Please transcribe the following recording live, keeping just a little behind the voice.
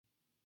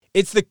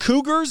It's the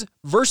Cougars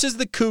versus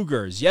the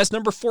Cougars. Yes,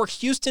 number 4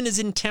 Houston is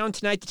in town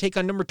tonight to take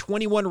on number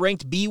 21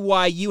 ranked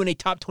BYU in a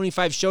top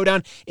 25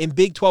 showdown in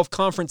Big 12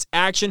 conference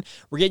action.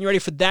 We're getting ready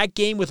for that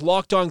game with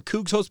Locked On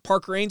Cougs host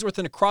Parker Ainsworth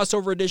in a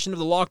crossover edition of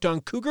the Locked On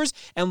Cougars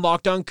and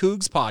Locked On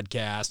Cougs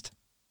podcast.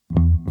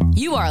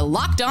 You are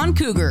Locked On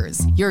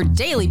Cougars, your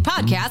daily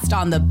podcast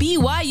on the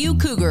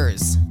BYU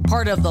Cougars,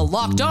 part of the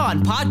Locked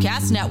On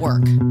Podcast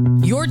Network.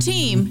 Your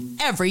team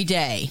every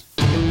day.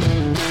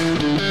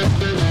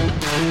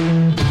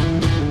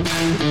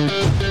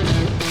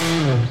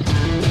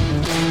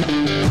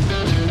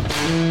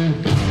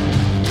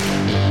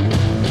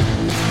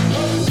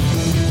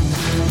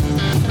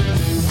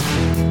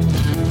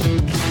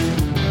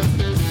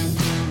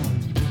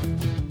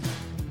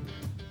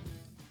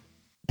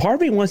 Part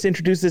of me wants to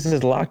introduce this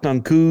as Locked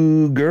On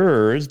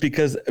Cougars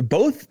because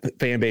both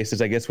fan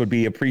bases, I guess, would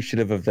be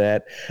appreciative of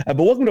that. But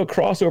welcome to a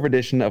crossover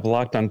edition of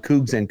Locked On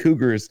Cougs and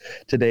Cougars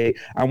today.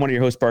 I'm one of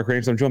your hosts, Parker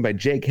Ainsworth. I'm joined by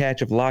Jake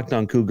Hatch of Locked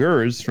On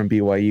Cougars from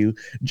BYU.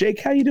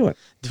 Jake, how you doing?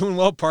 Doing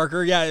well,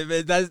 Parker.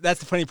 Yeah, that's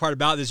the funny part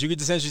about this. You could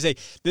essentially say,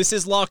 this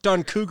is Locked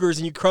On Cougars,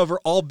 and you cover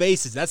all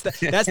bases. That's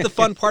the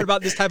fun part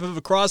about this type of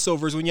a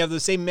crossover is when you have the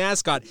same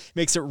mascot. It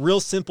makes it real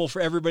simple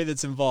for everybody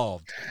that's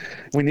involved.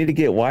 We need to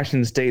get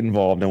Washington State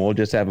involved, and we'll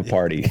just have a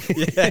party.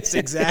 Yes,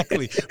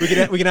 exactly. We can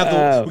have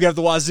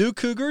the Wazoo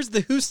Cougars,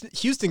 the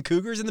Houston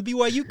Cougars, and the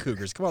BYU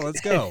Cougars. Come on,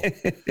 let's go.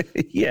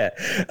 Yeah,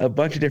 a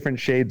bunch of different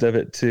shades of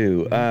it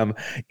too.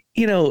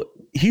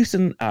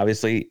 Houston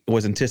obviously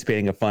was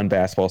anticipating a fun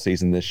basketball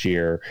season this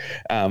year,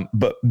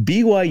 but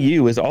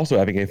BYU is also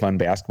having a fun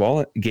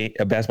basketball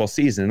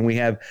season. We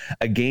have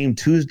a game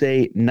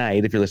Tuesday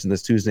night, if you're listening to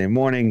this Tuesday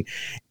morning,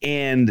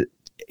 and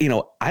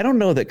I don't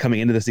know that coming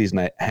into the season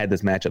I had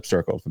this matchup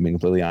circled, if I'm being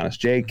completely honest.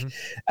 Jake,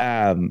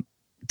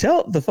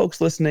 tell the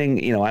folks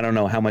listening, I don't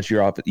know how much you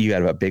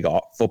had a big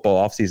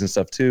football offseason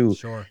stuff too.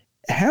 Sure.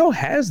 How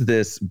has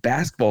this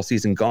basketball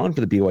season gone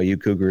for the BYU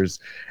Cougars,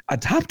 a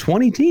top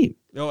 20 team?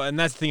 And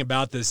that's the thing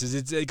about this is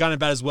it's gone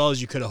about as well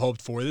as you could have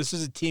hoped for. This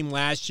was a team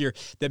last year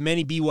that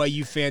many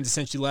BYU fans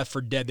essentially left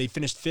for dead. They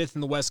finished 5th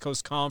in the West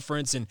Coast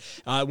Conference and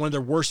one of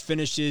their worst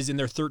finishes in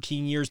their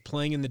 13 years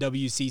playing in the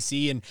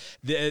WCC. And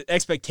the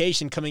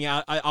expectation coming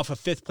out off a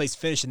 5th place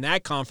finish in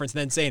that conference and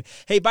then saying,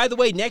 hey, by the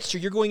way, next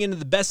year you're going into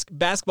the best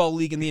basketball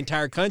league in the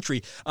entire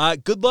country.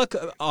 Good luck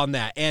on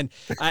that. And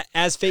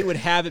as fate would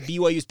have it,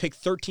 BYU's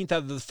picked 13th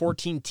out of the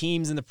 14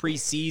 teams in the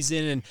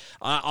preseason. And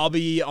I'll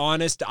be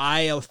honest,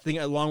 I think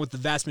along with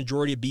the vast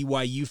majority of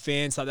BYU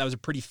fans thought that was a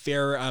pretty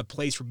fair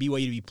place for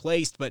BYU to be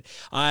placed, but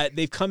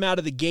they've come out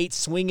of the gate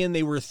swinging.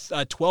 They were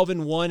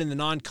 12-1 in the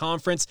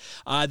non-conference.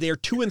 They are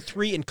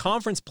 2-3 in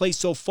conference play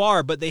so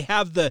far, but they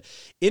have the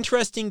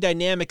interesting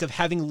dynamic of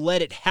having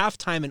led at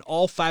halftime in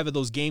all 5 of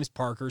those games,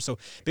 Parker. So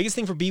biggest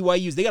thing for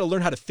BYU is they got to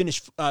learn how to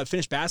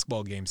finish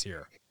basketball games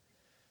here.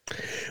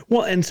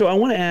 Well, and so I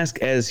want to ask,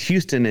 as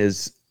Houston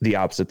is the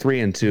opposite,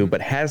 3-2,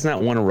 but has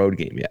not won a road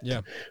game yet.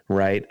 Yeah.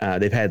 Right.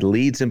 They've had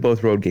leads in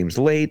both road games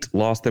late,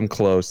 lost them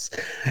close.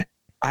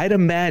 I'd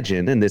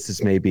imagine, and this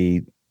is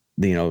maybe,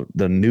 the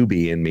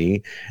newbie in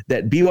me,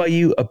 that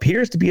BYU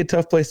appears to be a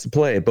tough place to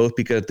play, both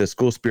because the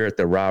school spirit,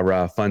 the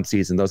rah-rah fun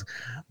season,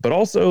 but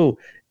also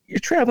you're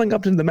traveling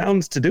up into the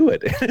mountains to do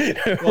it.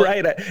 Well,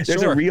 right.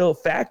 There's a real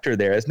factor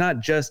there. It's not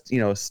just,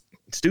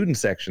 student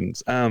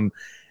sections.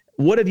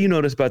 What have you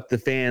noticed about the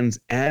fans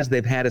as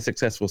they've had a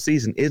successful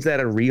season? Is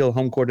that a real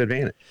home court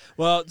advantage?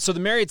 Well, so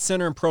the Marriott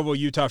Center in Provo,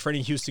 Utah, for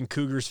any Houston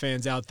Cougars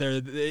fans out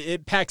there,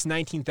 it packs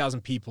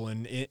 19,000 people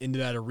into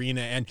that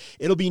arena, and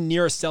it'll be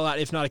near a sellout,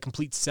 if not a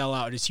complete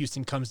sellout, as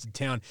Houston comes to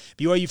town.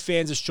 BYU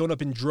fans have shown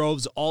up in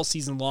droves all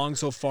season long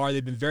so far.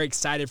 They've been very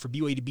excited for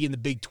BYU to be in the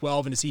Big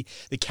 12 and to see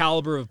the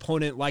caliber of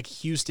opponent like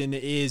Houston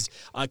is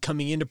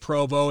coming into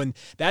Provo, and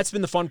that's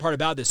been the fun part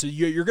about this. So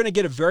you're going to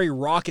get a very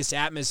raucous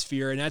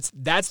atmosphere, and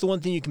that's the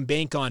one thing you can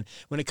bank on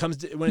when you come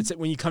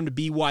to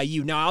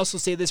BYU. Now, I also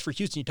say this for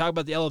Houston. You talk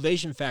about the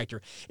elevation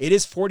factor. It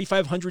is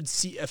 4,500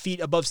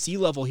 feet above sea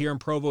level here in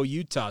Provo,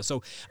 Utah.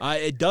 So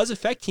it does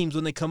affect teams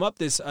when they come up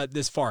this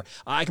far.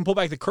 I can pull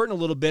back the curtain a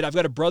little bit. I've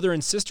got a brother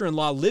and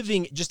sister-in-law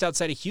living just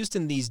outside of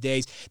Houston these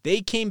days.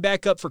 They came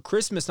back up for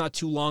Christmas not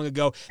too long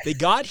ago. They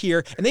got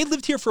here, and they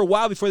lived here for a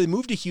while before they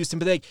moved to Houston,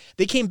 but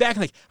they came back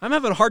and I'm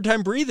having a hard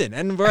time breathing.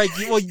 And we're like,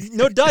 well,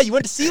 no, duh, you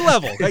went to sea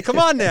level. Like, come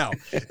on now.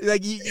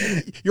 Like,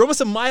 you're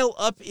almost a mile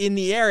up in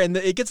the air, and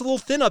it gets a little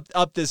thin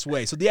up this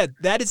way. So, yeah,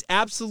 that is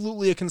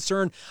absolutely a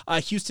concern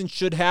Houston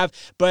should have.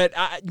 But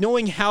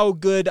knowing how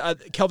good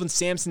Kelvin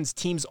Sampson's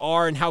teams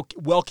are and how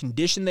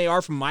well-conditioned they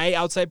are from my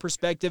outside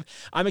perspective,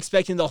 I'm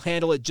expecting they'll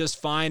handle it just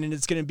fine, and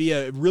it's going to be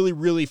a really,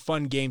 really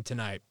fun game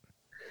tonight.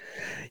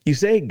 You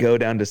say go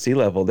down to sea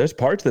level. There's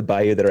parts of the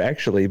bayou that are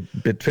actually,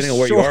 depending on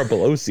where you are,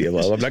 below sea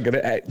level. I'm not going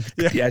to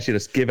ask you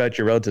to give out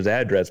your relative's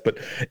address, but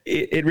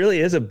it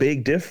really is a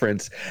big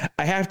difference.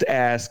 I have to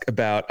ask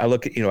about, I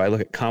look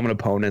at common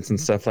opponents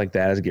and stuff like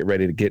that as I get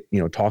ready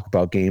to talk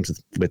about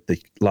games with the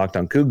Locked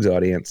On Cougs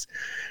audience.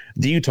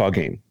 The Utah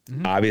game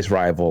obvious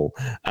rival.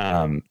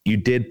 You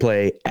did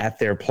play at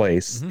their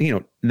place.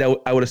 You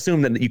know, I would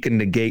assume that you can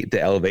negate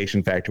the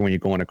elevation factor when you're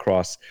going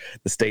across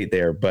the state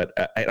there, but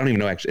I don't even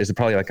know. Actually, is it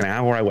probably like an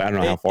hour? I don't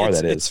know how far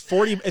that is.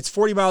 It's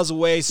 40 miles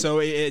away, so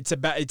it's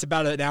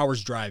about an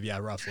hour's drive. Yeah,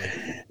 roughly.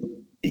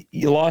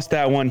 You lost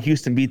that one.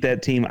 Houston beat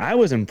that team. I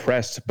was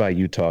impressed by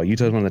Utah.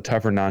 Utah's one of the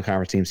tougher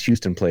non-conference teams.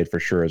 Houston played for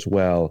sure as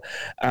well.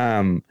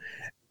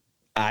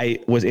 I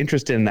was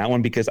interested in that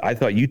one because I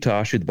thought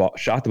Utah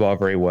shot the ball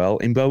very well,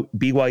 and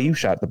BYU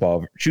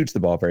shoots the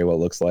ball very well,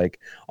 looks like,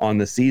 on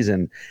the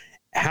season.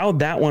 How'd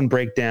that one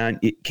break down?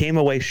 It came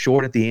away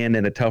short at the end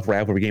in a tough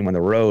rivalry game on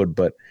the road,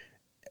 but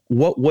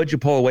what'd you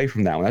pull away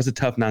from that one? That was a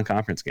tough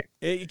non-conference game.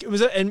 It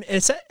was, in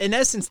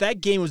essence, that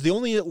game was the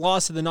only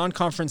loss of the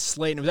non-conference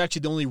slate, and it was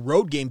actually the only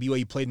road game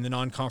BYU played in the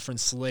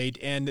non-conference slate,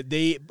 and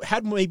they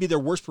had maybe their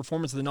worst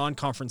performance of the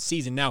non-conference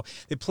season. Now,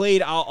 they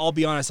played, I'll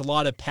be honest, a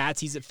lot of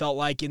patsies, it felt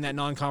like, in that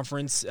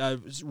non-conference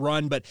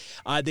run, but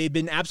they've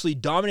been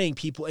absolutely dominating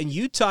people, and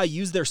Utah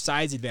used their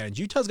size advantage.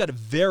 Utah's got a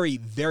very,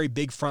 very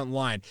big front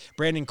line.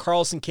 Brandon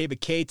Carlson, Keba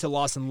Keita,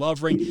 Lawson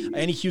Lovering.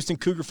 Any Houston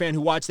Cougar fan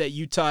who watched that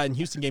Utah and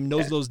Houston game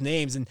knows those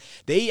names, and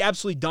they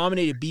absolutely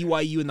dominated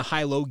BYU in the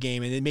high-low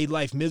game, and it made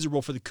life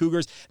miserable for the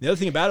Cougars. And the other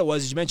thing about it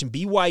was, as you mentioned,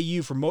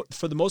 BYU,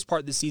 for the most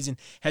part this season,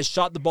 has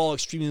shot the ball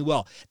extremely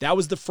well. That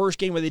was the first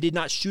game where they did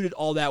not shoot it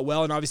all that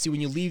well, and obviously when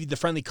you leave the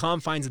friendly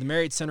confines of the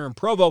Marriott Center in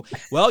Provo,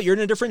 well, you're in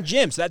a different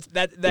gym, so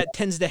that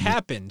tends to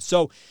happen.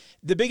 So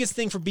the biggest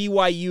thing for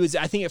BYU is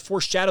I think it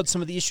foreshadowed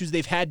some of the issues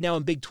they've had now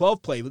in Big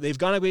 12 play. They've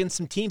gone up against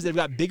some teams that have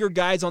got bigger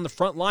guys on the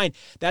front line.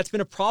 That's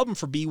been a problem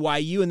for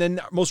BYU. And then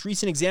the most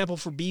recent example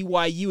for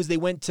BYU is they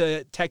went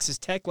to Texas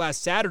Tech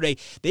last Saturday.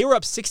 They were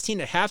up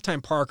 16 at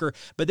halftime, Parker,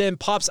 but then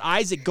Pops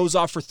Isaac goes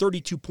off for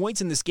 32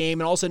 points in this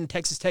game, and all of a sudden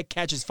Texas Tech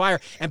catches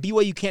fire, and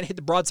BYU can't hit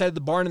the broadside of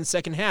the barn in the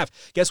second half.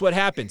 Guess what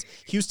happens?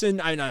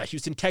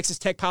 Texas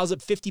Tech piles up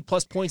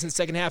 50-plus points in the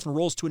second half and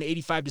rolls to an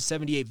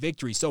 85-78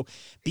 victory. So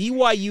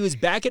BYU is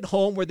back at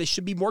home where they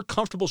should be more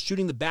comfortable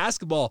shooting the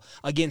basketball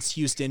against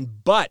Houston,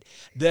 but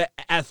the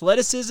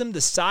athleticism,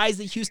 the size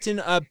that Houston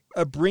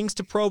brings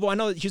to Provo, I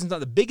know that Houston's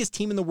not the biggest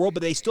team in the world,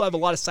 but they still have a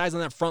lot of size on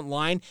that front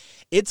line.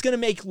 It's going to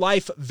make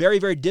life very,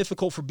 very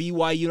difficult for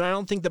BYU, and I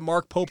don't think that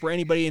Mark Pope or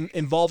anybody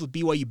involved with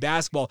BYU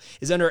basketball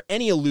is under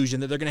any illusion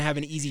that they're going to have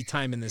an easy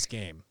time in this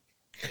game.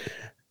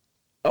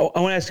 Oh, I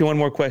want to ask you one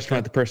more question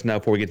about the personnel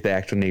before we get to the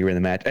actual nigger in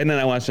the match, and then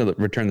I want to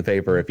return the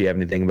favor if you have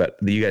anything that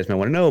you guys might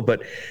want to know,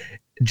 but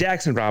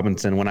Jackson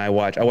Robinson, when I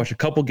watch a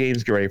couple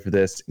games, get ready for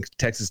this,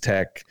 Texas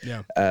Tech,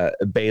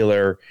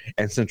 Baylor,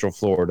 and Central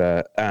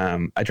Florida.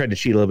 I tried to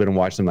cheat a little bit and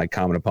watch some like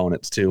common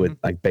opponents too, with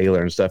like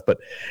Baylor and stuff, but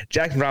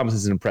Jackson Robinson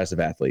is an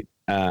impressive athlete.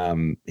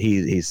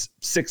 He's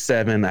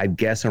 6'7", I'd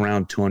guess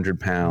around 200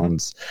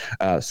 pounds,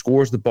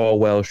 scores the ball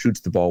well, shoots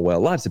the ball well.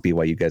 Lots of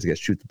BYU guys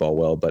shoot the ball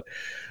well, but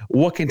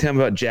what can you tell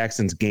me about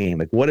Jackson's game?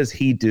 Like, what does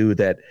he do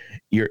that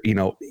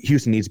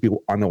Houston needs to be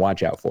on the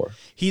watch out for?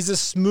 He's a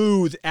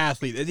smooth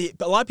athlete.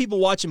 A lot of people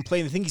watch him play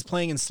and they think he's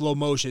playing in slow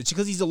motion. It's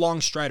because he's a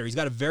long strider. He's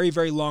got a very,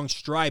 very long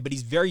stride, but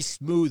he's very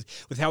smooth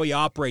with how he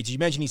operates. You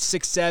mentioned he's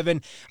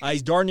 6'7",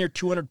 he's darn near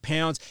 200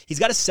 pounds. He's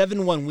got a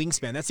 7'1"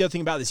 wingspan. That's the other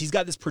thing about this. He's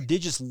got this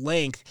prodigious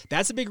length.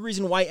 That's a big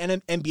reason why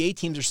NBA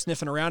teams are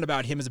sniffing around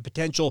about him as a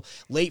potential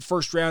late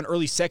first round,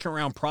 early second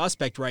round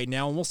prospect right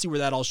now, and we'll see where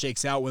that all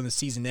shakes out when the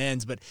season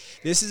ends. But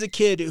this is a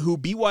kid who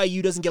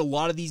BYU doesn't get a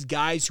lot of these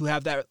guys who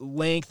have that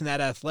length and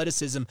that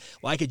athleticism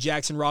like a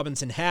Jackson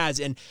Robinson has,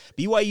 and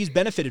BYU's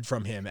benefited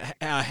from him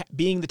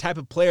being the type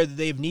of player that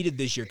they've needed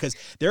this year, because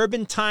there have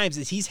been times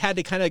that he's had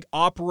to kind of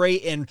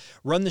operate and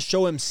run the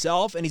show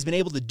himself, and he's been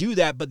able to do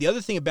that. But the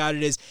other thing about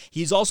it is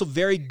he's also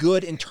very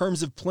good in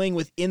terms of playing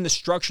within the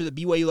structure that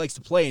BYU likes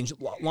to play and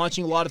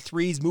launching a lot of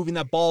threes, moving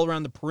that ball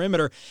around the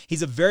perimeter.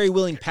 He's a very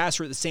willing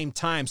passer at the same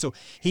time. So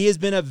he has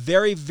been a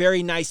very,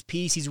 very nice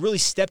piece. He's really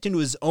stepped into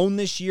his own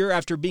this year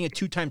after being a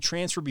two-time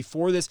transfer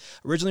before this.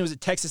 Originally was at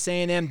Texas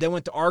A&M, then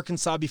went to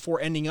Arkansas before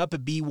ending up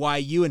at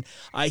BYU. And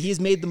he has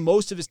made the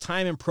most of his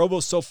time in Provo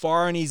so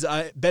far, and he's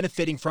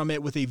benefiting from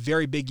it with a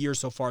very big year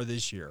so far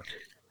this year.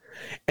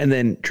 And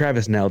then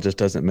Travis Nell just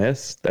doesn't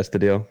miss. That's the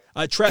deal.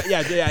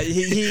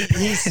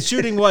 He's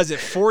shooting, was it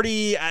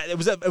 40? It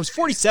was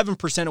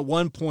 47% at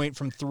one point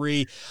from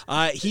three.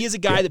 He is a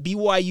guy that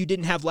BYU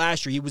didn't have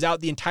last year. He was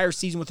out the entire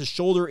season with a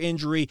shoulder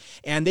injury,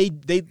 and they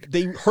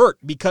were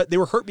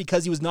hurt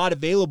because he was not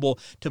available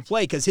to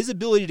play, because his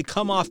ability to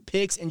come off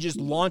picks and just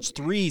launch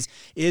threes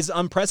is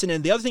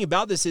unprecedented. The other thing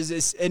about this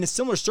is in a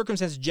similar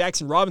circumstance to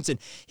Jackson Robinson,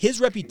 his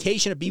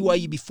reputation at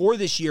BYU before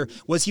this year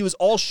was he was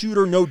all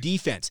shooter, no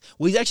defense.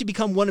 Well, he's actually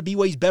become one of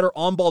BYU's better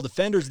on-ball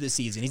defenders this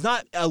season. He's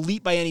not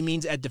elite by any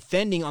means at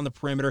defending on the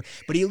perimeter,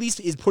 but he at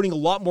least is putting a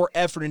lot more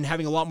effort and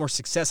having a lot more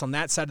success on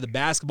that side of the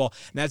basketball,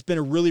 and that's been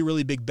a really,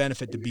 really big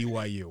benefit to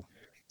BYU.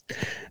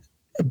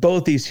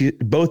 both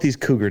these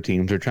Cougar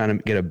teams are trying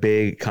to get a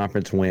big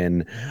conference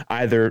win,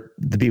 either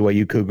the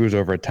BYU Cougars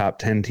over a top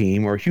 10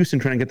 team or Houston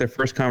trying to get their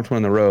first conference win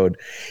on the road.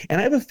 And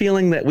I have a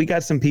feeling that we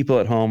got some people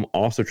at home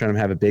also trying to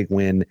have a big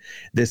win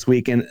this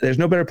week. And there's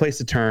no better place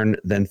to turn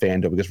than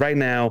FanDuel, because right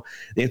now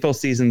the NFL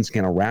season's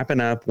kind of wrapping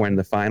up. We're in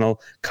the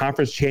final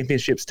conference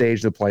championship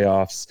stage of the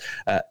playoffs.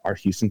 Our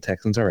Houston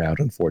Texans are out,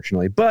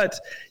 unfortunately, but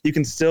you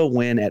can still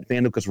win at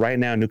FanDuel, because right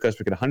now new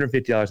customers get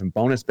 $150 in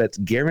bonus bets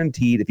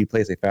guaranteed if you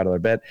place a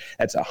 $5 bet.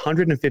 That's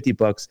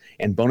 $150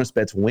 and bonus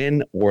bets,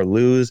 win or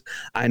lose.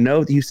 I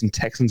know the Houston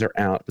Texans are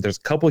out, but there's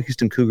a couple of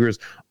Houston Cougars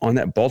on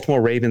that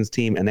Baltimore Ravens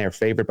team, and they are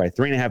favored by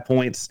 3.5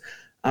 points.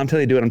 I'm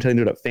telling you to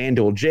do it at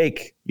FanDuel.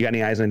 Jake, you got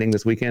any eyes on anything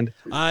this weekend?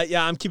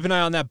 Yeah, I'm keeping an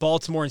eye on that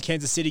Baltimore and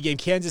Kansas City game.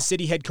 Kansas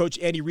City head coach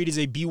Andy Reid is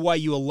a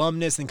BYU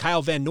alumnus, and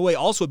Kyle Van Noy,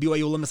 also a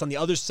BYU alumnus on the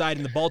other side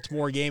in the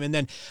Baltimore game. And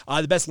then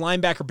the best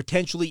linebacker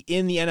potentially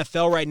in the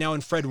NFL right now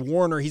in Fred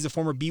Warner. He's a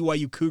former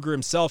BYU Cougar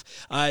himself,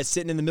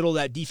 sitting in the middle of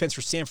that defense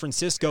for San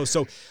Francisco.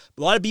 So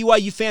a lot of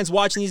BYU fans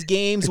watching these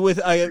games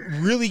with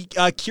really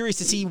curious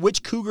to see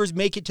which Cougars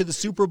make it to the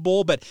Super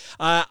Bowl. But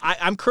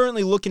I'm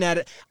currently looking at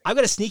it. I've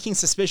got a sneaking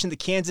suspicion that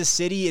Kansas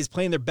City is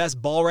playing their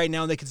best ball right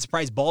now, and they could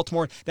surprise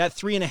Baltimore. That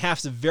 3.5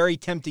 is a very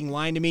tempting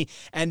line to me.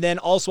 And then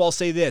also I'll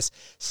say this,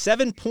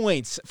 7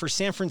 points for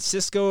San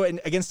Francisco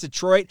against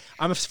Detroit.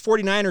 I'm a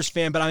 49ers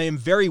fan, but I am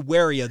very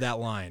wary of that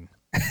line.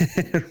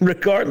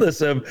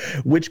 Regardless of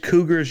which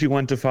Cougars you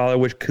want to follow,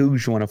 which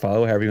Cougs you want to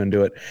follow, however you want to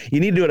do it, you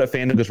need to do it at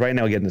FanDuel, because right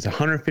now, again, it's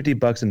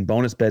 $150 in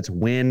bonus bets,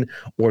 win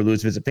or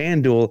lose. Visit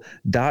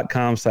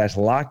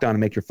FanDuel.com/lockedon and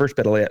make your first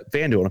bet at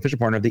FanDuel, an official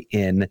partner of the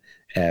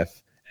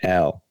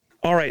NFL.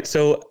 All right,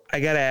 so I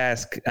got to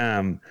ask,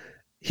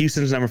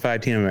 Houston's number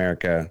 5 team in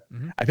America.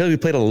 Mm-hmm. I feel like we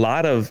played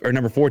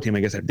number 4 team, I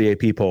guess, at the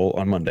AP poll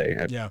on Monday.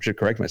 I should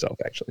correct myself,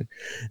 actually.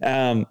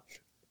 A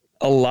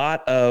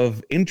lot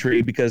of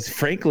intrigue, because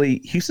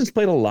frankly, Houston's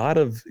played a lot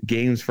of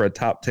games for a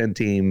top 10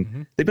 team.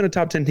 Mm-hmm. They've been a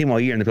top 10 team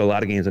all year, and they've played a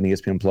lot of games on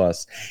ESPN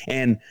Plus.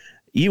 And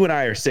you and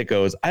I are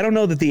sickos. I don't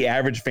know that the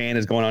average fan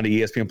is going on to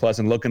ESPN Plus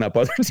and looking up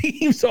other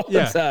teams all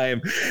the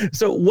time.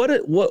 So what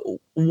do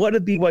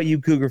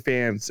BYU Cougar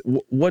fans,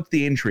 what's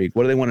the intrigue?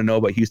 What do they want to know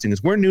about Houston?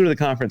 Because we're new to the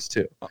conference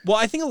too. Well,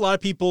 I think a lot of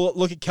people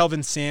look at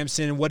Kelvin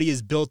Sampson and what he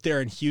has built there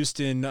in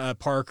Houston,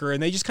 Parker,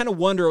 and they just kind of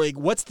wonder, like,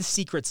 what's the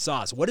secret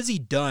sauce? What has he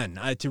done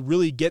to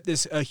really get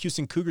this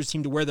Houston Cougars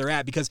team to where they're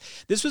at? Because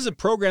this was a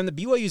program that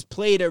BYU's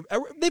played.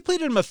 They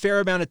played him a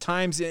fair amount of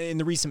times in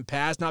the recent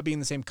past, not being in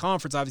the same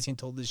conference, obviously,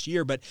 until this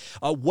year. But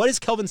what has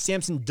Kelvin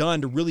Sampson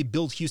done to really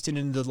build Houston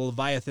into the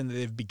Leviathan that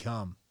they've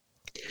become?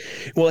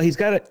 Well, he's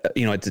got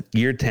it's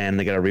year 10.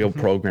 They got a real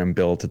program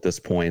built at this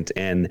point,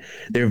 and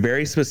they're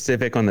very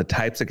specific on the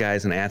types of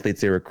guys and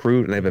athletes they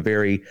recruit. And they have a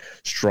very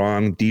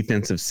strong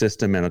defensive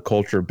system and a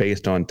culture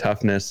based on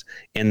toughness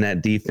in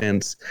that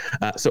defense.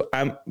 So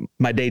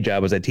my day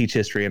job is I teach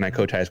history and I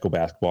coach high school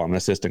basketball. I'm an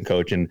assistant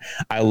coach, and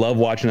I love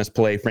watching us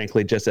play,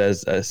 frankly, just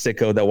as a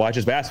sicko that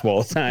watches basketball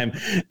all the time.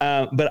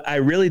 But I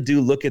really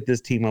do look at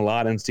this team a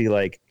lot and see,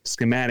 like,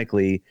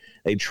 schematically,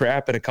 they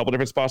trap at a couple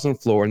different spots on the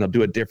floor, and they'll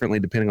do it differently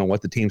depending on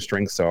what the team's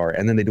strengths are.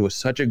 And then they do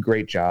such a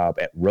great job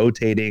at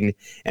rotating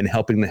and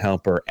helping the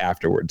helper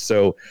afterwards.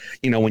 So,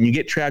 when you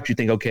get trapped, you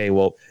think, okay,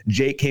 well,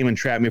 Jake came and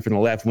trapped me from the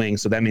left wing,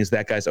 so that means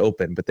that guy's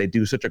open. But they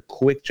do such a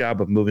quick job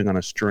of moving on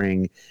a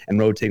string and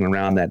rotating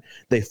around that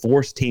they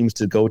force teams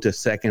to go to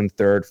second,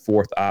 third,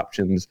 fourth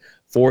options,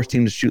 force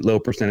teams to shoot low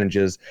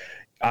percentages.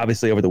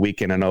 Obviously, over the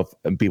weekend, I don't know if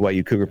a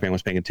BYU Cougar fan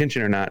was paying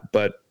attention or not,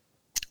 but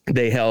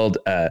they held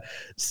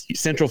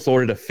Central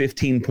Florida to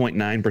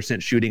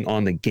 15.9% shooting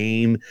on the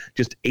game.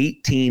 Just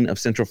 18 of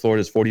Central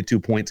Florida's 42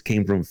 points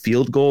came from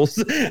field goals.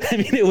 I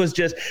mean, it was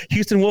just,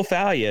 Houston will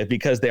foul you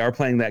because they are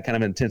playing that kind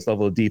of intense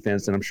level of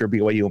defense, and I'm sure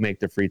BYU will make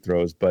their free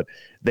throws, but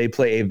they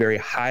play a very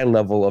high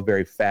level of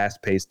very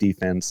fast-paced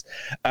defense.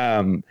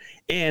 And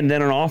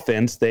then on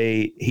offense,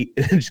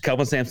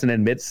 Kelvin Sampson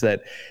admits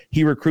that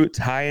he recruits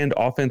high-end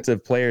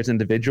offensive players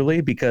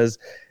individually because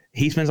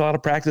he spends a lot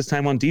of practice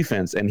time on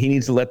defense, and he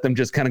needs to let them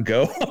just kind of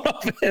go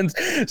on offense.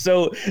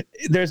 So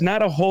there's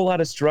not a whole lot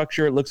of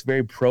structure. It looks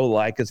very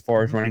pro-like as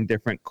far as running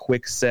different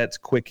quick sets,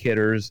 quick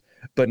hitters,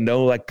 but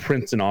no like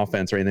Princeton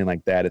offense or anything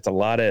like that. It's a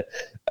lot of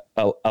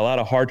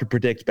hard to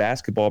predict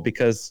basketball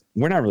because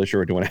we're not really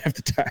sure we're doing it half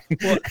the time.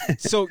 Well,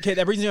 so okay,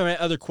 that brings me to my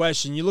other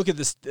question. You look at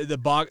the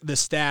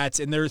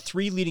stats, and there are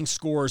 3 leading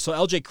scorers. So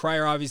LJ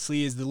Cryer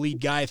obviously is the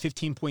lead guy,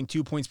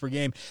 15.2 points per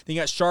game. Then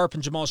you got Sharp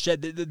and Jamal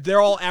Shedd.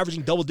 They're all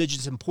averaging double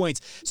digits in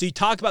points. So you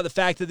talk about the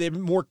fact that they're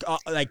more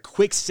like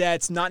quick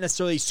sets, not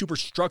necessarily super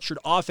structured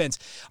offense.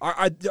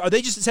 Are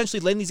they just essentially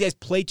letting these guys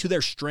play to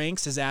their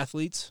strengths as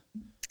athletes?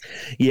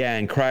 Yeah,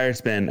 and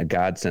Cryer's been a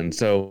godsend.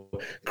 So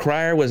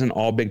Cryer was an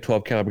all Big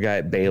 12 caliber guy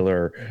at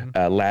Baylor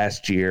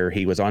last year.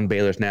 He was on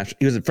Baylor's national.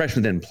 He was a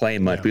freshman, didn't play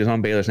much, but he was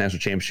on Baylor's national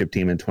championship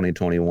team in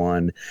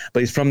 2021. But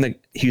he's from the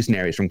Houston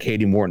area. He's from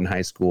Katie Morton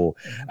High School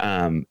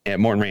at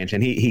Morton Ranch,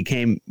 and he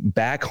came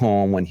back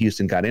home when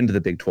Houston got into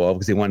the Big 12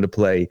 because he wanted to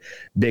play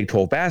Big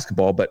 12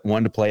 basketball, but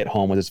wanted to play at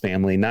home with his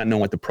family, not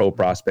knowing what the pro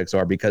prospects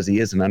are because he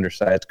is an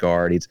undersized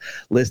guard. He's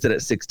listed at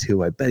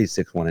 6'2". I bet he's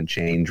 6'1" and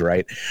change,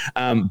 right?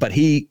 But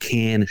he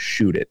can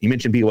shoot it. You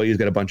mentioned BYU's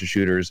got a bunch of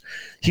shooters.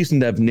 Houston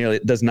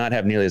does not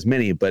have nearly as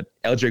many, but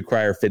LJ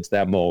Cryer fits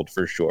that mold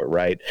for sure,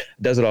 right?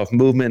 Does it off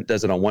movement,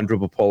 does it on one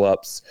dribble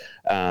pull-ups.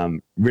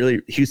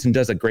 Really, Houston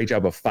does a great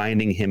job of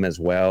finding him as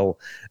well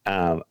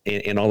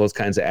in all those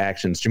kinds of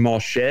actions. Jamal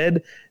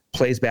Shed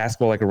plays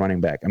basketball like a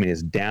running back. I mean,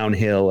 it's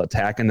downhill,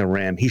 attacking the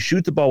rim. He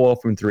shoots the ball well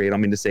from three. I don't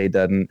mean to say he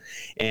doesn't.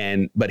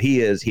 But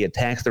he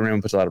attacks the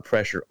rim, puts a lot of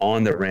pressure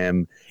on the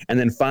rim, and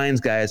then finds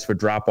guys for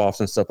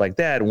drop-offs and stuff like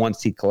that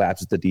once he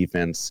collapses the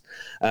defense.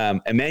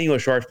 Emmanuel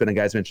Sharp's been a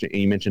guy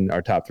you mentioned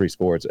our top three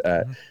scorers.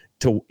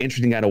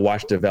 Interesting guy to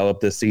watch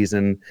develop this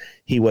season.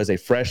 He was a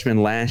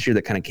freshman last year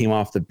that kind of came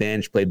off the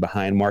bench, played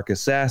behind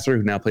Marcus Sasser,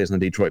 who now plays on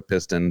the Detroit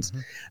Pistons.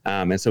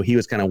 And so he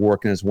was kind of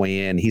working his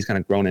way in. He's kind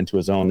of grown into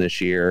his own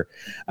this year.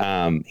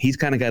 He's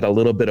kind of got a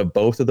little bit of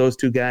both of those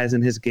two guys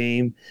in his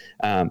game.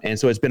 And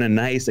so it's been a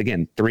nice,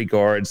 again, three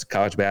guards,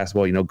 college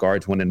basketball,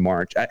 guards win in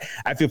March.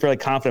 I feel fairly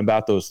confident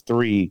about those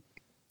three.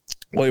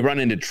 Well, we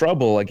run into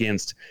trouble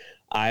against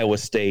Iowa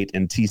State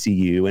and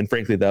TCU, and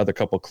frankly, the other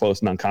couple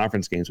close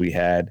non-conference games we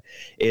had,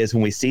 is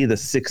when we see the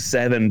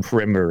 6'7"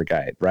 perimeter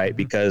guy, right?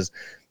 Because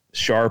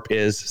Sharp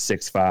is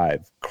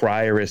 6'5",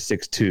 Cryer is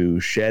 6'2",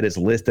 Shed is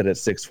listed at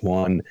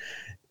 6'1".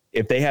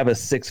 If they have a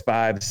 6'5",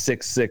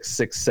 6'6",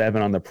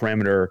 6'7" on the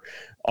perimeter,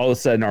 all of a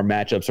sudden our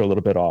matchups are a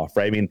little bit off,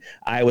 right? I mean,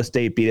 Iowa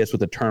State beat us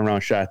with a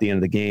turnaround shot at the end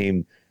of the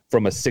game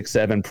from a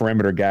 6'7"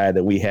 perimeter guy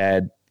that we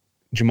had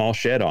Jamal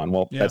Shed on.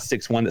 Well, that's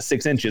 6'1", that's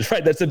 6 inches,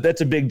 right? That's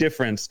a big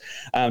difference.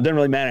 Doesn't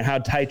really matter how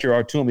tight you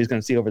are to him, he's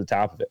going to see over the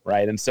top of it,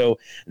 right? And so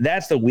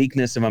that's the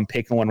weakness if I'm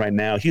picking one right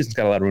now. Houston's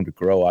got a lot of room to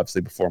grow, obviously,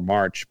 before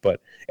March,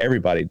 but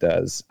everybody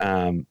does.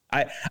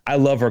 I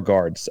love our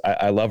guards.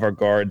 I love our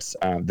guards.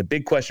 The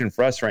big question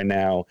for us right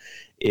now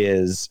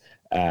is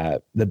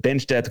the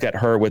bench depth got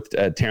hurt with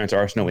Terrence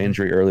Arsenault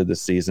injury early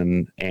this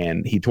season,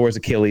 and he tore his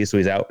Achilles, so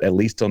he's out at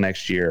least till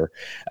next year.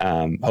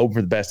 Hope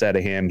for the best out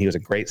of him. He was a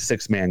great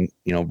six-man,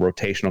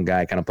 rotational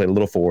guy, kind of played a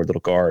little forward,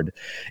 little guard,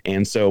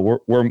 and so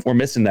we're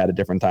missing that at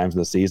different times of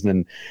the season.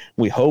 And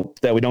we hope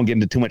that we don't get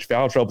into too much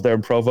foul trouble there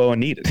in Provo and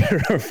need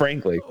it,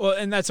 frankly. Well,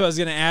 and that's what I was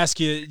going to ask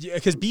you,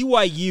 because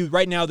BYU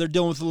right now they're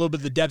dealing with a little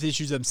bit of the depth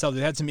issues themselves.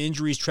 They've had some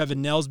injuries. Trevin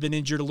Nell's been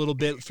injured a little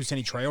bit.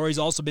 Fousseyni Traore's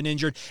also been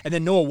injured, and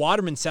then Noah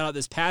Waterman sat out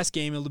this past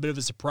game. A little bit of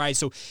a surprise.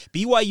 So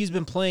BYU's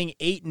been playing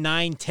 8,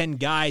 9, 10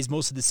 guys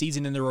most of the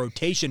season in their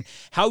rotation.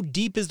 How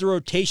deep is the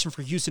rotation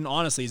for Houston,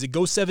 honestly? Is it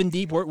go 7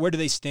 deep? Where do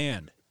they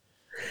stand?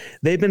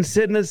 They've been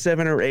sitting at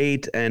 7 or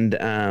 8, and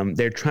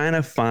they're trying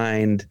to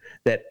find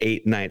that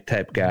 8-9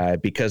 type guy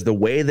because the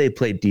way they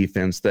play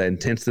defense, the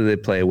intensity they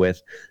play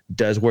with,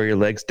 does wear your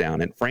legs down.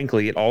 And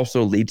frankly, it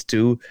also leads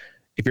to,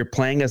 if you're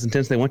playing as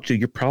intense as they want you,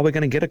 you're probably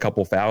going to get a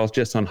couple fouls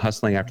just on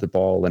hustling after the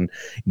ball and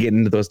getting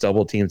into those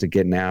double teams and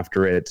getting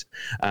after it.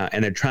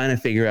 And they're trying to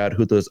figure out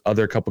who those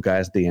other couple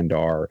guys at the end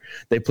are.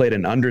 They played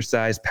an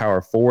undersized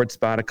power forward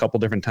spot a couple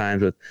different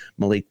times with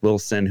Malik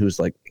Wilson, who's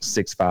like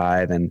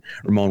 6'5", and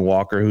Ramon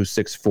Walker, who's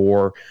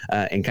 6'4",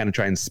 and kind of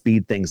try and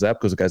speed things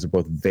up because the guys are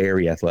both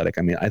very athletic.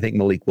 I mean, I think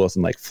Malik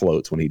Wilson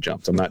floats when he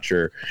jumps. I'm not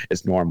sure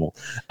it's normal.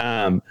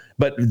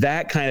 But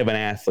that kind of an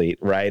athlete,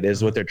 right,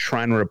 is what they're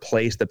trying to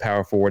replace the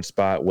power forward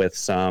spot with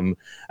some.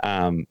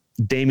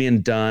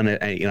 Damian Dunn,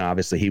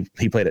 obviously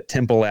he played at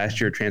Temple last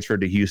year,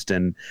 transferred to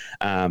Houston.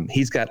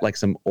 He's got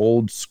some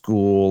old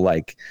school,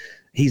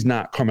 he's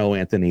not Carmelo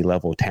Anthony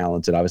level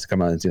talented. Obviously,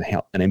 Carmelo Anthony's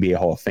an NBA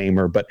Hall of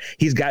Famer, but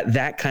he's got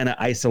that kind of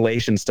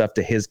isolation stuff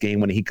to his game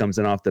when he comes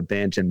in off the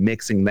bench, and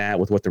mixing that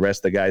with what the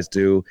rest of the guys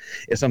do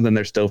is something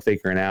they're still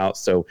figuring out.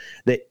 So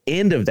the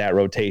end of that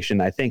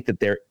rotation, I think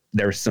that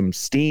there's some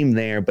steam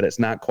there, but it's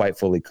not quite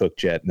fully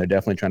cooked yet, and they're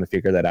definitely trying to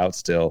figure that out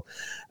still.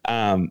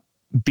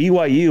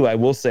 BYU, I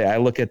will say, I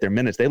look at their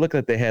minutes. They look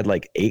like they had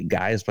 8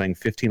 guys playing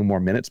 15 or more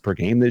minutes per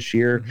game this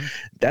year.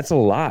 That's a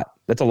lot.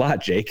 That's a lot,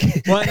 Jake.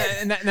 Well,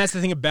 and that's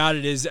the thing about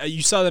it is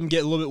you saw them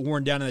get a little bit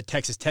worn down in the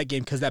Texas Tech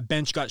game because that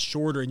bench got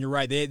shorter, and you're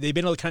right. They've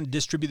been able to kind of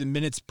distribute the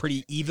minutes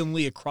pretty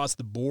evenly across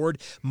the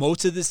board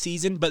most of the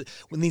season, but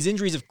when these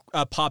injuries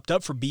have popped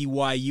up for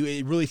BYU,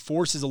 it really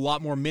forces a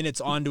lot more minutes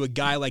onto a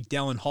guy like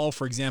Dallin Hall,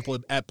 for example,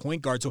 at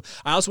point guard. So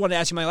I also want to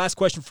ask you, my last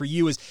question for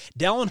you is,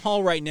 Dallin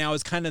Hall right now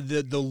is kind of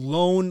the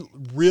lone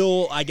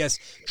real,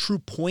 true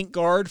point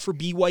guard for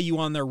BYU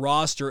on their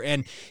roster,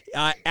 and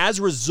as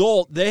a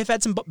result, they've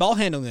had some ball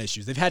handling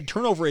issues. They've had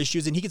turnover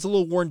issues, and he gets a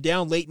little worn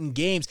down late in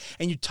games.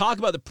 And you talk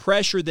about the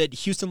pressure that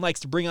Houston likes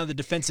to bring on the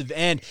defensive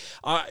end.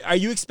 Are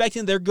you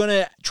expecting they're going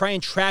to try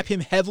and trap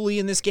him heavily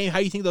in this game? How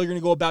do you think they're going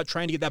to go about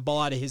trying to get that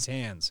ball out of his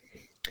hands?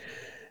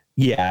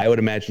 Yeah, I would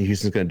imagine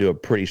Houston's going to do a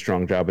pretty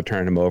strong job of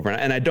turning him over.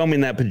 And I don't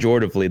mean that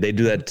pejoratively. They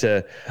do that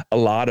to a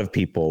lot of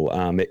people.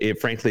 It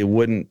frankly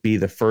wouldn't be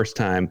the first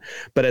time.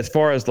 But as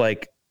far as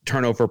like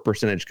turnover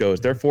percentage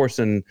goes, they're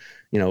forcing,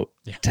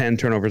 10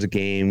 turnovers a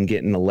game,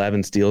 getting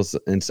 11 steals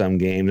in some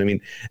games. I mean,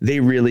 they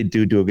really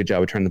do a good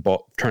job of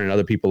turning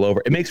other people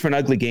over. It makes for an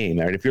ugly game,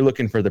 right? If you're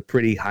looking for the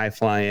pretty high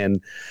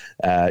flying,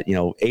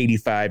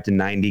 85 to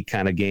 90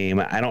 kind of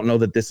game, I don't know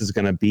that this is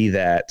going to be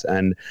that.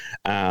 And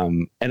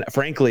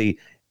frankly,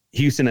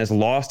 Houston has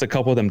lost a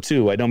couple of them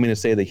too. I don't mean to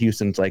say that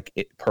Houston's like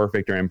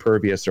perfect or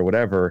impervious or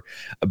whatever,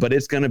 but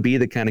it's going to be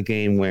the kind of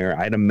game where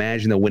I'd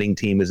imagine the winning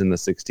team is in the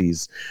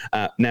 60s.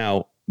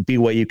 Now,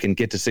 BYU can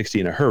get to 60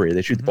 in a hurry.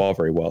 They shoot the ball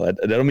very well. I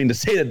don't mean to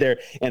say that they're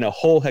in a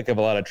whole heck of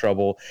a lot of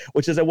trouble,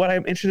 which is what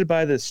I'm interested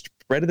by the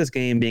spread of this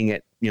game being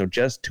at,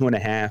 just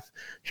 2.5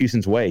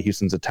 Houston's way.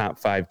 Houston's a top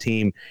 5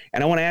 team.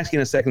 And I want to ask you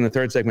in a second, the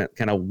third segment,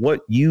 kind of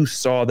what you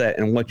saw that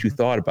and what you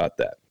thought about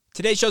that.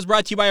 Today's show is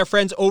brought to you by our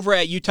friends over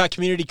at Utah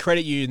Community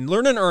Credit Union.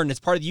 Learn and Earn, as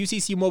part of the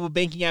UCC mobile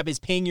banking app, is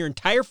paying your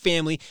entire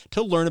family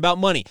to learn about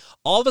money.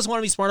 All of us want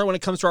to be smarter when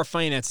it comes to our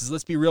finances.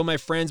 Let's be real, my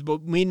friends,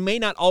 but we may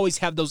not always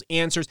have those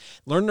answers.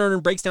 Learn and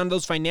Earn breaks down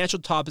those financial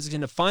topics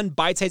into fun,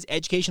 bite-sized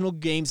educational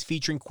games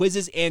featuring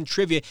quizzes and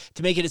trivia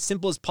to make it as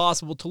simple as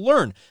possible to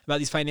learn about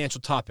these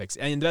financial topics.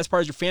 And the best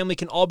part is your family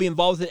can all be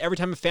involved with it. Every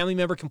time a family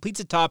member completes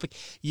a topic,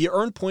 you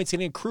earn points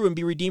that accrue and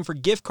be redeemed for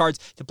gift cards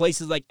to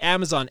places like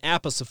Amazon,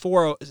 Apple,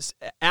 Sephora,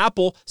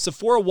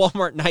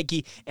 Walmart,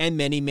 Nike, and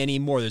many, many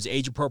more. There's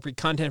age-appropriate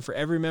content for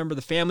every member of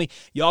the family.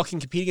 Y'all can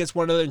compete against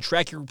one another and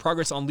track your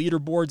progress on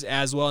leaderboards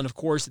as well. And, of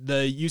course,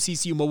 the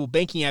UCCU mobile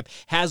banking app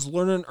has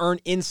Learn and Earn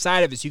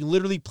inside of it. So you can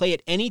literally play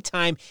at any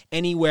time,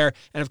 anywhere.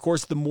 And, of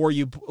course, the more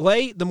you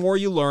play, the more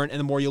you learn. And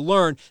the more you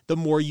learn, the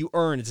more you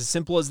earn. It's as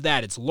simple as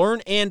that. It's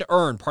Learn and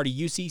Earn, part of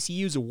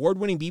UCCU's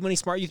award-winning B-Money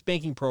Smart Youth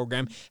Banking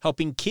program,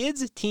 helping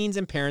kids, teens,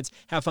 and parents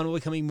have fun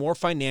with becoming more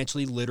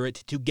financially literate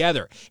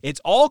together.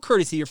 It's all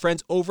courtesy of your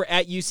friends over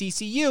at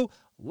UCCU.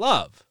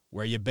 Love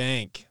where you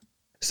bank.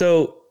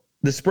 So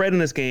the spread in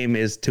this game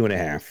is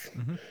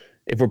 2.5.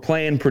 If we're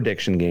playing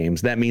prediction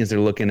games, that means they're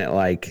looking at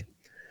like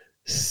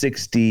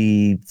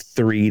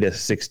 63 to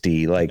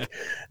 60, like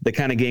the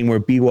kind of game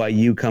where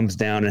BYU comes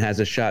down and has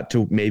a shot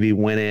to maybe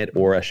win it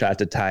or a shot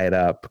to tie it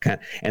up,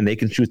 and they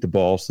can shoot the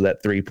ball. So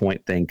that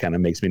 3-point thing kind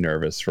of makes me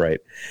nervous,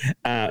 right?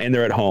 And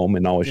they're at home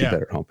and always shoot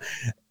better at home.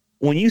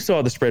 When you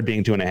saw the spread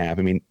being 2.5,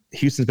 I mean,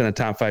 Houston's been a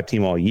top 5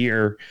 team all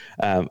year.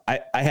 I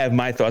have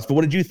my thoughts, but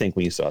what did you think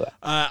when you saw that?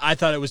 I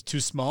thought it was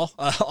too small,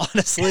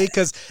 honestly,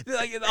 because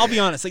I'll be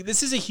honest,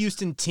 this is a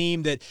Houston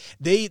team that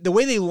the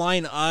way they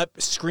line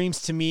up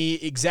screams to me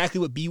exactly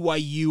what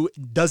BYU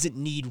doesn't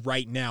need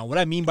right now. What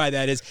I mean by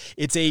that is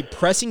it's a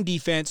pressing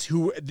defense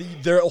who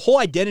their whole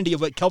identity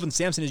of what Kelvin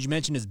Sampson, as you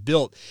mentioned,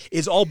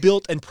 is all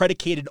built and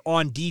predicated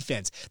on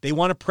defense. They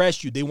want to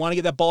press you. They want to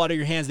get that ball out of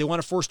your hands. They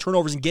want to force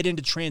turnovers and get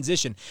into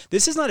transition.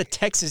 This is not a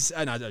Texas.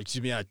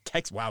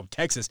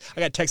 Texas. I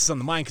got Texas on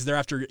the mind because they're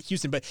after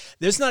Houston, but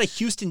there's not a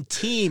Houston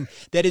team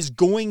that is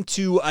going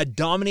to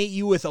dominate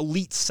you with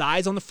elite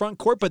size on the front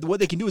court. But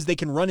what they can do is they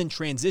can run in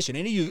transition.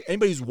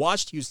 Anybody who's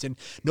watched Houston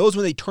knows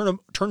when they turn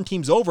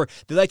teams over,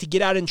 they like to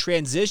get out in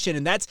transition,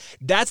 and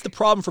that's the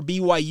problem for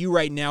BYU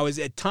right now. Is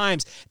at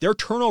times their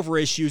turnover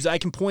issues. I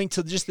can point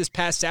to just this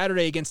past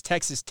Saturday against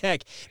Texas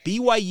Tech.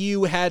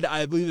 BYU had,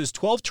 I believe, it was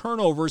 12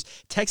 turnovers.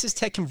 Texas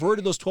Tech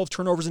converted those 12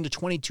 turnovers into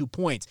 22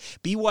 points.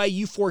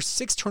 BYU forced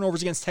 6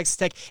 turnovers against Texas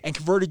Tech and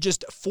converted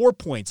just 4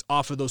 points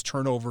off of those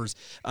turnovers.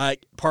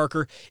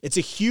 Parker, it's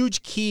a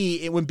huge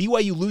key. When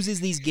BYU loses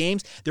these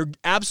games, they're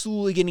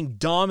absolutely getting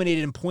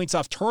dominated in points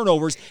off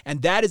turnovers,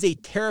 and that is a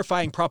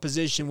terrifying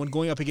proposition when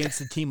going up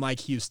against a team like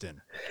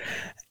Houston.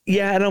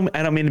 Yeah, I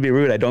don't mean to be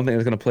rude. I don't think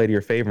it's going to play to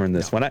your favor in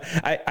this one.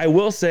 I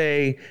will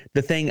say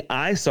the thing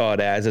I saw it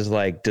as is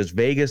like, does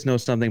Vegas know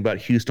something about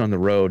Houston on the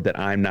road that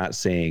I'm not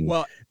seeing?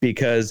 Well,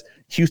 because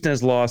Houston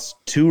has lost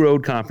 2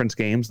 road conference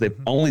games. They've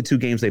only 2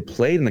 games they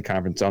played in the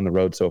conference on the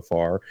road so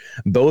far,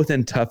 both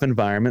in tough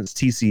environments.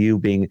 TCU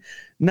being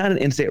not an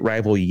in-state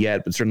rival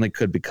yet, but certainly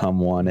could become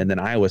one. And then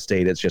Iowa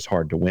State, it's just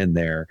hard to win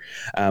there.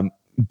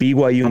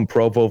 BYU and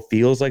Provo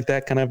feels like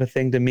that kind of a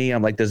thing to me.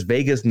 I'm like, does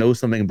Vegas know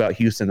something about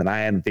Houston that I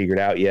hadn't figured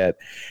out yet?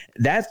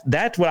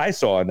 That's what I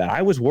saw in that.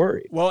 I was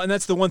worried. Well, and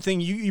that's the one thing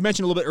you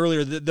mentioned a little bit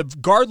earlier. The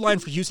guard line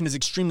for Houston is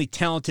extremely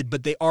talented,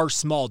 but they are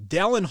small.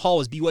 Dallin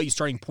Hall is BYU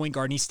starting point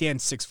guard, and he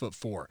stands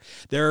 6'4".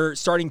 Their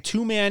starting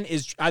 2-man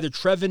is either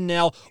Trevin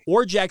Knell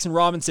or Jackson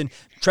Robinson.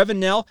 Trevin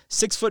Knell,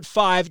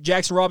 6'5".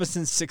 Jackson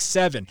Robinson,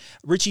 6'7".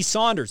 Richie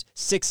Saunders,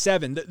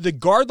 6'7". The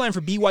guard line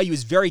for BYU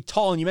is very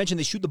tall, and you mentioned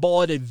they shoot the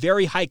ball at a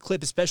very high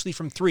clip, especially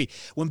from three.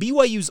 When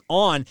BYU's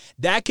on,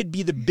 that could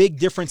be the big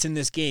difference in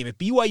this game. If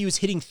BYU is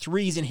hitting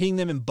threes and hitting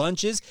them in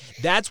bunches,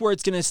 that's where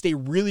it's going to stay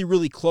really,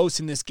 really close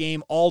in this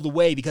game all the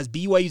way, because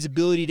BYU's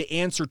ability to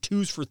answer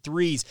twos for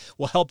threes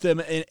will help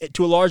them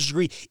to a large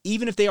degree,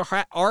 even if they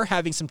are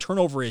having some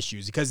turnover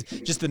issues, because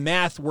just the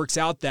math works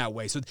out that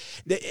way. So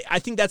I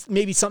think that's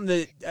maybe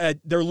something that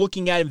they're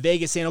looking at in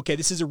Vegas, saying, okay,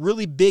 this is a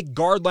really big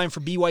guard line for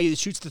BYU that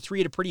shoots the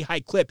three at a pretty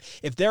high clip.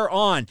 If they're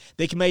on,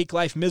 they can make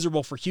life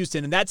miserable for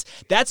Houston. And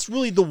that's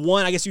really the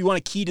one, I guess, if you want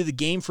a key to the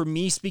game for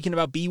me, speaking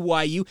about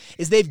BYU,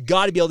 is they've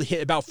got to be able to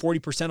hit about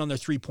 40% on their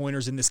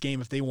three-pointers in this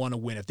game if they want to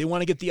win. If they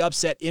want to get the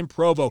upset in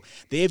Provo,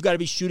 they've got to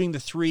be shooting the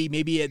three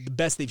maybe at the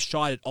best they've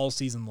shot it all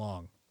season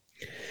long.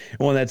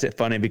 Well, that's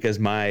funny because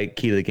my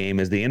key to the game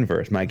is the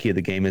inverse. My key to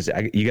the game is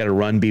you got to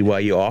run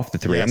BYU off the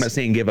three. Yes. I'm not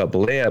saying give up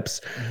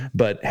layups,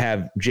 but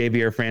have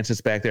Javier Francis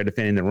back there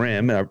defending the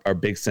rim, our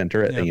big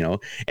center,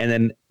 and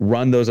then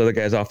run those other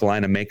guys off the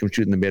line and make them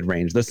shoot in the mid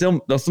range. They'll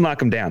still knock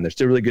them down. They're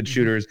still really good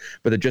shooters,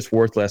 but they're just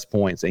worth less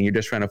points. And you're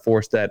just trying to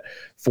force that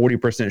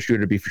 40% shooter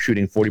to be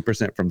shooting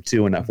 40% from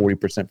two and not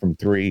 40% from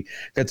three.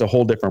 That's a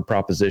whole different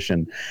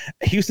proposition.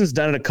 Houston's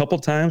done it a couple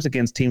times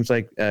against teams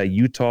like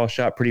Utah,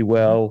 shot pretty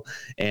well,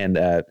 and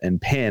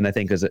Penn, I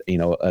think, is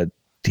a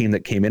team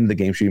that came into the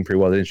game shooting pretty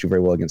well. They didn't shoot very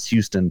well against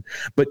Houston,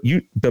 but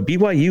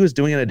BYU is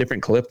doing it at a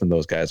different clip than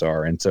those guys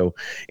are, and so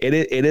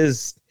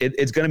it's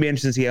going to be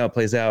interesting to see how it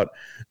plays out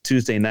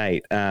Tuesday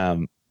night.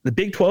 The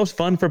Big 12 is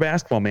fun for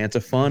basketball, man. It's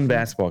a fun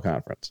basketball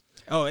conference.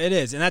 Oh, it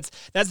is, and that's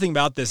the thing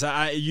about this.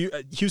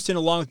 Houston,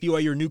 along with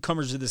BYU, are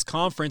newcomers to this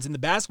conference, and the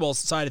basketball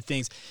side of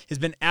things has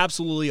been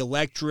absolutely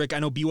electric. I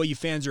know BYU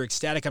fans are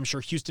ecstatic. I'm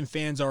sure Houston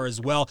fans are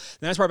as well.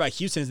 And that's part about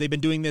Houston is they've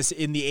been doing this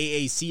in the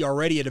AAC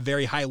already at a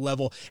very high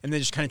level, and then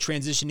just kind of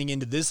transitioning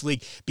into this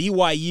league.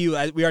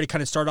 BYU, we already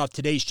kind of started off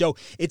today's show.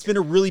 It's been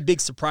a really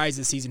big surprise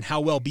this season how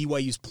well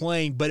BYU's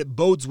playing, but it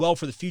bodes well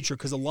for the future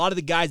because a lot of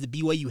the guys that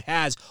BYU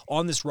has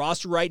on this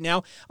roster right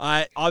now,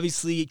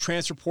 obviously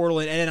transfer portal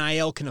and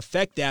NIL can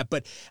affect that,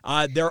 but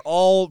they're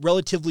all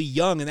relatively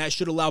young, and that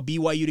should allow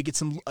BYU to get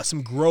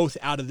some growth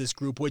out of this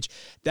group, which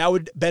that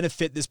would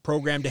benefit this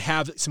program to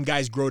have some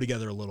guys grow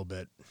together a little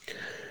bit.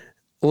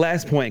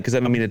 Last point, because I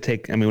don't mean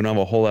to we don't have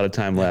a whole lot of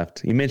time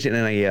left. You mentioned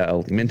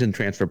NIL, you mentioned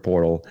transfer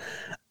portal.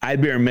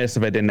 I'd be remiss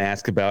if I didn't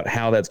ask about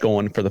how that's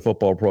going for the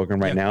football program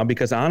right now,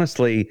 because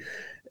honestly,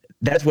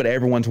 that's what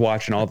everyone's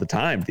watching all the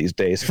time these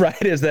days,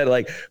 right? Is that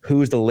like,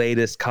 who's the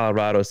latest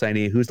Colorado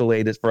signee? Who's the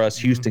latest for us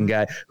Houston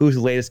guy? Who's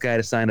the latest guy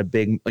to sign a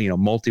big,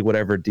 multi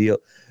whatever deal?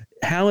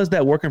 How is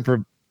that working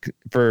for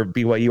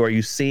BYU? Are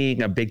you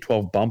seeing a Big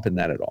 12 bump in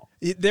that at all?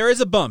 There is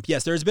a bump,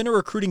 yes. There's been a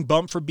recruiting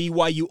bump for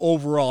BYU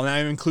overall, and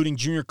I'm including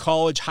junior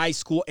college, high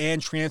school,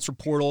 and transfer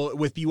portal.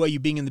 With BYU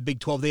being in the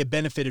Big 12, they have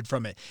benefited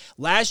from it.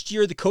 Last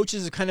year, the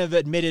coaches have kind of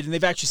admitted, and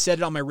they've actually said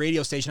it on my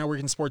radio station. I work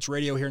in sports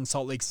radio here in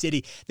Salt Lake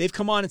City. They've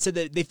come on and said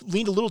that they've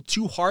leaned a little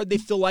too hard, they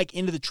feel like,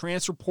 into the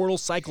transfer portal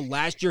cycle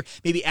last year,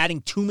 maybe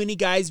adding too many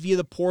guys via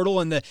the portal,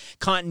 and the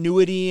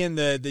continuity and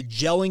the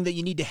gelling that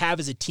you need to have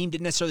as a team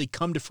didn't necessarily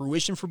come to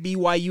fruition for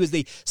BYU as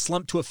they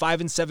slumped to a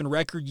 5-7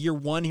 record year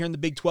one here in the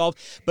Big 12.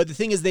 But the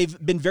thing is, they've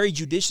been very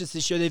judicious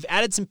this year. They've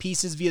added some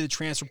pieces via the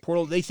transfer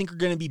portal they think are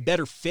going to be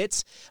better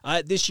fits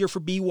this year for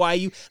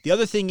BYU. The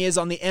other thing is,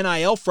 on the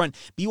NIL front,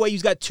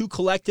 BYU's got two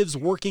collectives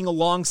working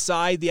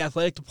alongside the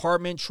athletic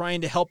department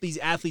trying to help these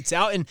athletes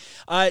out. And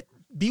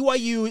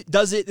BYU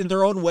does it in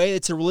their own way.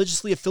 It's a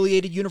religiously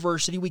affiliated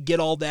university. We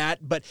get all that,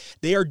 but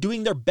they are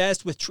doing their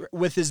best with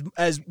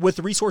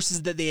the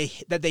resources that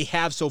they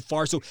have so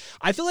far. So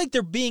I feel like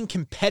they're being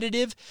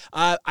competitive.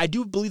 I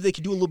do believe they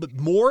could do a little bit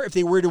more if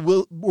they were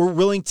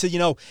willing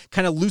to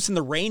kind of loosen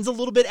the reins a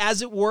little bit,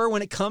 as it were,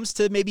 when it comes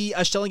to maybe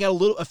shelling out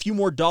a few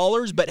more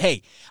dollars. But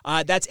hey,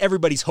 that's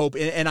everybody's hope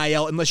in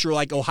NIL, unless you're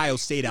like Ohio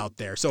State out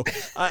there. So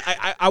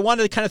I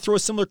wanted to kind of throw a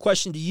similar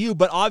question to you,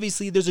 but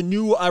obviously there's a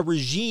new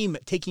regime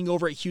taking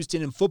over at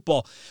Houston in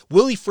football.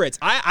 Willie Fritz.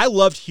 I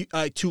loved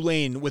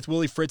Tulane with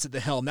Willie Fritz at the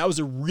helm. That was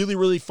a really,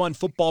 really fun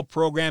football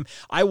program.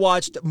 I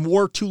watched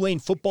more Tulane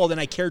football than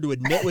I care to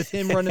admit with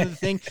him running the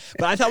thing,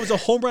 but I thought it was a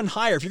home run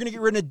hire. If you're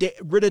going to get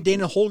rid of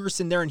Dana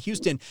Holgerson there in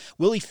Houston,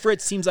 Willie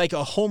Fritz seems like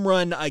a home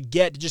run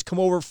get to just come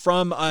over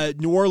from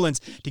New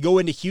Orleans to go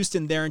into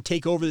Houston there and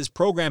take over this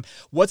program.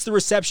 What's the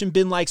reception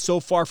been like so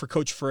far for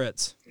Coach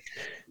Fritz?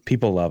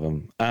 People love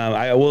him.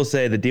 I will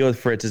say the deal with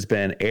Fritz has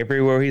been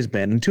everywhere he's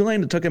been. And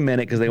Tulane took a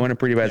minute because they went a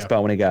pretty bad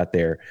spot when he got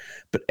there.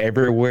 But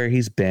everywhere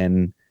he's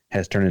been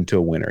has turned into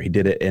a winner. He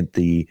did it at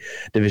the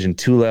Division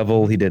II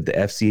level. He did the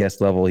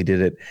FCS level. He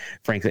did it,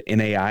 frankly,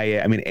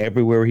 NAIA. I mean,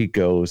 everywhere he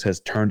goes has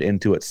turned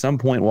into, at some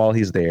point while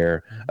he's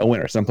there, a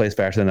winner, someplace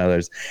faster than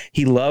others.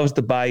 He loves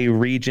the Bayou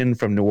region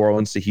from New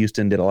Orleans to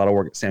Houston, did a lot of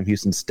work at Sam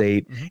Houston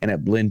State and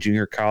at Blinn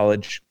Junior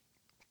College.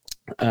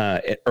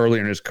 Earlier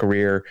in his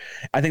career.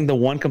 I think the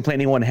one complaint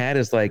anyone had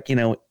is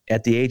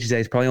at the age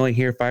he's probably only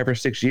here 5 or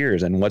 6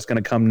 years, and what's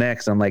going to come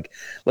next? I'm like,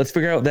 let's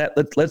figure out that.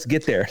 Let's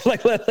get there.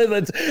 Like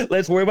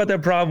let's worry about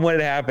that problem when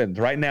it happens.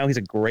 Right now, he's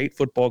a great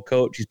football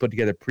coach. He's put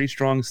together a pretty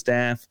strong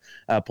staff.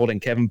 Pulled in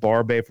Kevin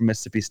Barbe from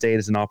Mississippi State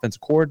as an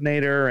offensive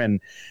coordinator,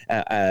 and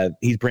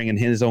he's bringing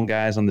his own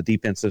guys on the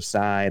defensive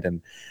side.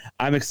 And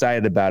I'm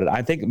excited about it.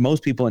 I think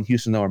most people in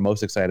Houston, though, are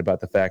most excited about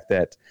the fact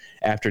that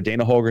after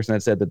Dana Holgorsen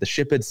had said that the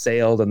ship had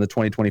sailed on the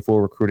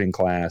 2024 recruiting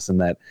class,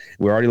 and that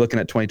we're already looking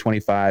at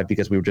 2025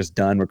 because we were just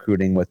done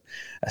recruiting with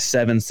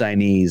 7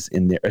 signees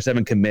in there, or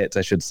 7 commits,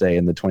 I should say,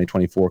 in the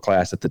 2024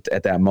 class at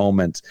that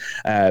moment.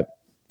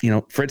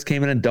 Fritz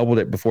came in and doubled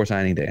it before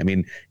signing day. I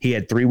mean, he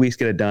had 3 weeks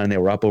to get it done. They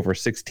were up over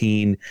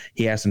 16.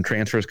 He has some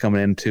transfers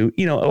coming into,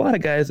 a lot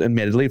of guys,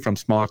 admittedly, from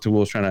small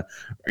schools trying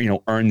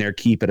to, earn their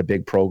keep at a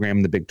big program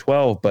in the Big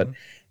 12. But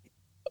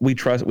we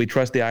trust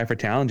the eye for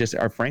talent. Just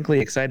are frankly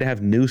excited to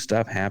have new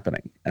stuff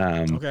happening.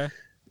 Okay.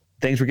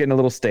 Things were getting a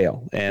little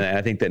stale, and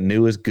I think that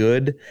new is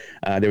good.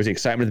 There was the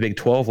excitement of the Big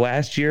 12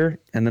 last year,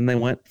 and then they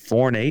went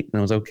 4-8, and I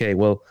was okay.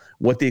 Well,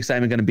 what the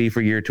excitement going to be for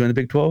year 2 in the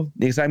Big 12?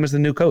 The excitement is the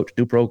new coach,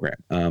 new program.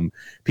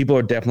 People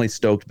are definitely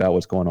stoked about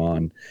what's going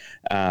on.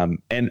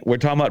 And we're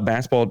talking about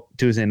basketball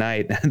Tuesday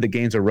night. The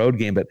game's a road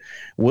game, but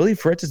Willie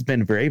Fritz has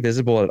been very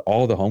visible at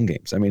all the home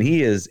games. I mean,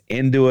 he is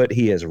into it.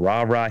 He is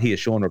rah-rah. He is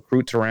showing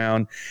recruits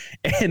around,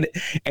 and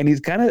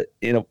he's kind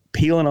of,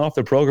 peeling off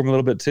the program a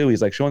little bit too.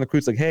 He's like showing the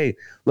recruits like, hey,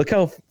 look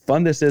how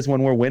fun this is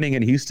when we're winning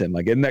in Houston.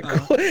 Like, isn't that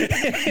cool?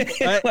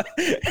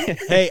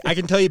 Hey, I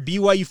can tell you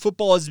BYU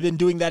football has been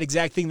doing that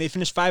exact thing. They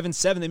finished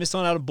 5-7. They missed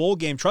out a bowl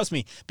game. Trust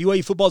me,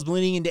 BYU football is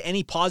leaning into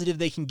any positive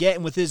they can get,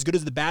 and with as good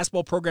as the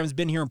basketball program has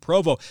been here in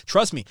Provo,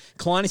 trust me,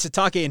 Kalani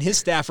Sitake and his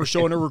staff are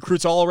showing their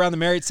recruits all around the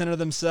Marriott Center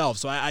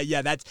themselves. So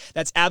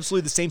that's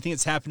absolutely the same thing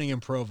that's happening in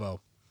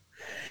Provo.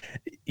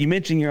 You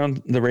mentioned you're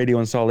on the radio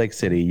in Salt Lake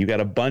City. You got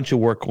a bunch of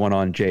work going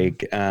on,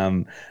 Jake.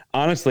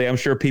 Honestly, I'm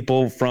sure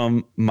people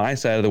from my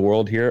side of the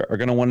world here are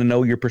going to want to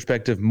know your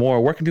perspective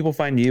more. Where can people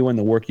find you and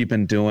the work you've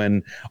been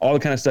doing, all the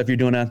kind of stuff you're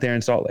doing out there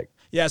in Salt Lake?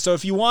 Yeah, so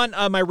if you want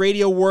my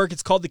radio work,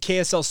 it's called the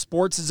KSL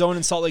Sports Zone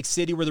in Salt Lake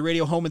City. We're the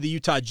radio home of the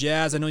Utah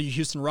Jazz. I know you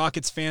Houston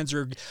Rockets fans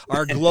are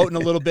gloating a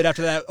little bit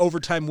after that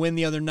overtime win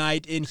the other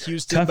night in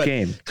Houston. Tough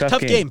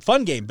game.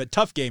 Fun game, but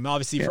tough game,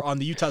 obviously, on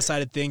the Utah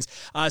side of things.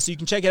 So you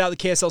can check it out, the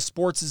KSL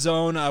Sports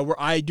Zone,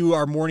 where I do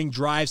our morning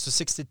drive, so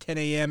 6 to 10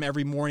 a.m.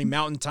 every morning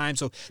Mountain Time.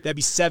 So that'd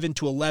be 7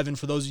 to 11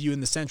 for those of you in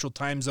the Central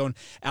Time Zone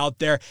out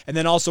there. And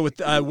then also with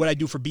what I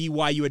do for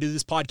BYU, I do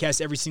this podcast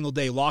every single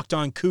day, Locked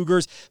On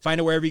Cougars. Find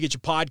it wherever you get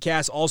your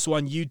podcasts. Also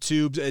on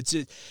YouTube.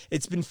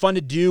 It's been fun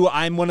to do.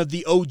 I'm one of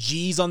the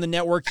OGs on the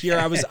network here.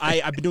 I've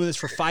been doing this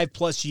for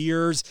 5+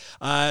 years.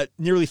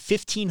 Nearly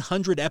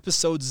 1,500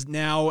 episodes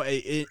now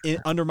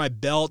under my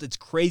belt. It's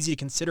crazy to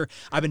consider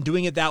I've been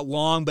doing it that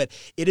long, but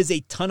it is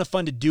a ton of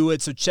fun to do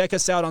it. So check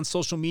us out on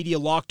social media,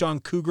 Locked On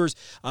Cougars.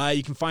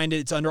 You can find it.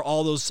 It's under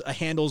all those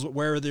handles,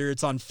 whether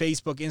it's on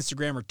Facebook,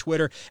 Instagram, or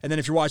Twitter. And then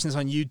if you're watching this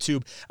on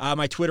YouTube,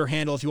 my Twitter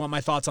handle, if you want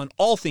my thoughts on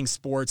all things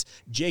sports,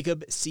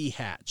 Jacob C.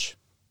 Hatch.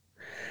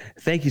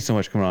 Thank you so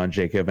much for coming on,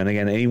 Jacob. And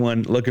again,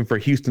 anyone looking for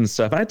Houston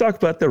stuff, I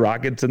talked about the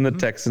Rockets and the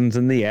Texans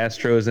and the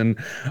Astros and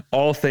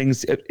all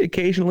things,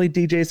 occasionally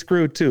DJ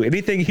Screw too.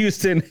 Anything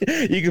Houston,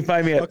 you can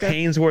find me at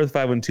Painsworth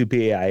 512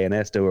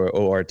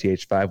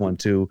 PAINSWORTH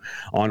 512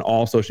 on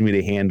all social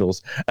media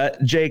handles.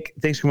 Jake,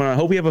 thanks for coming on. I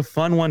hope we have a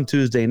fun one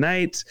Tuesday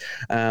night.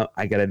 I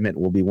got to admit,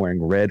 we'll be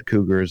wearing red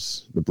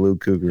Cougars, the blue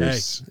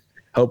Cougars. Hey.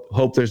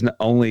 Hope there's not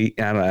only,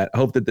 I don't know,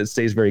 hope that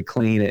stays very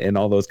clean and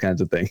all those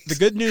kinds of things. The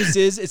good news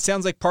is it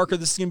sounds like, Parker,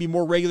 this is going to be a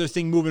more regular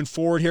thing moving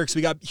forward here because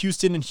we got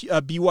Houston and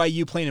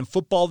BYU playing in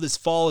football this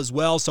fall as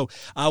well. So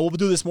we'll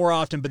do this more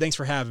often, but thanks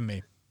for having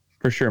me.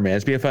 For sure, man.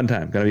 It's been a fun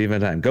time. Going to be a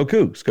fun time. Go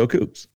Cougs. Go Cougs.